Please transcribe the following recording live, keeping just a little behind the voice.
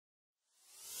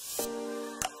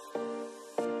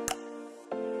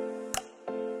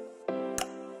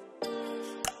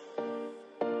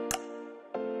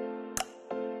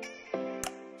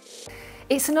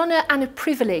It's an honour and a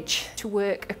privilege to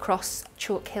work across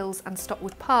Chalk Hills and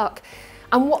Stockwood Park,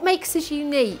 and what makes us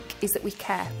unique is that we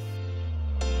care.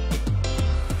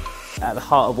 At the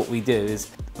heart of what we do is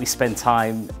we spend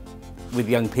time with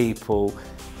young people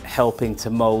helping to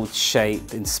mould,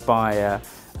 shape, inspire,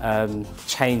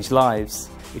 change lives.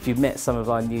 If you've met some of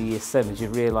our new Year 7s,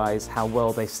 you'd realise how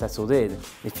well they've settled in.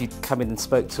 If you'd come in and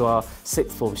spoke to our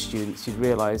sixth form students, you'd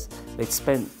realise they'd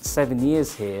spent 7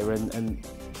 years here and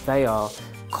they are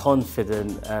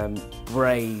confident,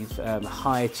 brave,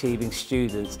 high-achieving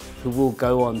students who will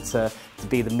go on to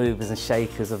be the movers and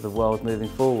shakers of the world moving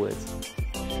forward.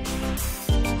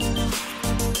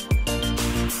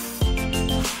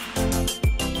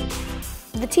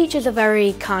 The teachers are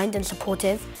very kind and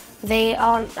supportive. They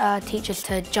aren't teachers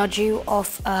to judge you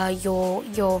off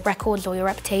your records or your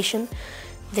reputation.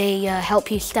 They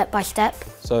help you step by step.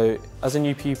 So as a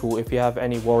new pupil, if you have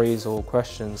any worries or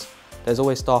questions, there's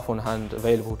always staff on hand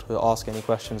available to ask any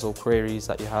questions or queries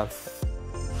that you have.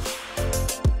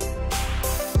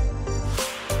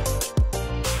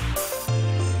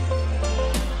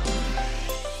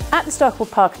 At the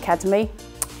Stockwood Park Academy,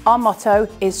 our motto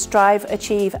is strive,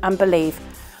 achieve and believe.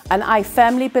 And I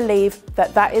firmly believe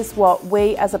that that is what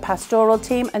we as a pastoral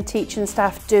team and teaching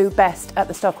staff do best at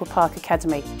the Stockwood Park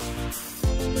Academy.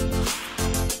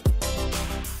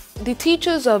 The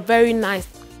teachers are very nice.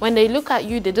 When they look at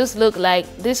you, they just look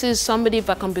like this is somebody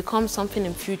that can become something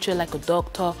in future, like a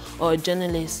doctor or a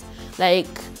journalist. Like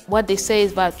what they say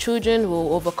is that children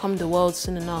will overcome the world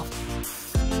soon enough.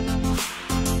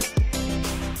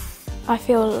 I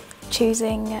feel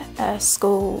choosing a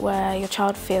school where your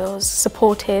child feels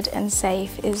supported and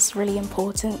safe is really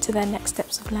important to their next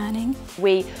steps of learning.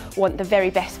 We want the very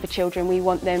best for children. We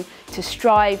want them to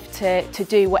strive to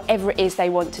do whatever it is they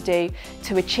want to do,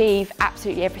 to achieve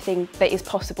absolutely everything that is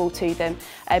possible to them,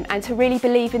 and to really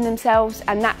believe in themselves,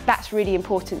 and that's really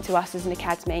important to us as an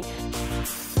academy.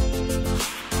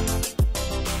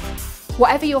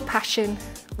 Whatever your passion,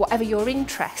 whatever your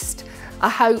interest, I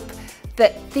hope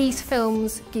that these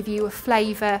films give you a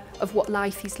flavour of what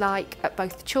life is like at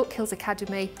both the Chalk Hills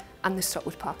Academy and the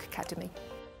Stockwood Park Academy.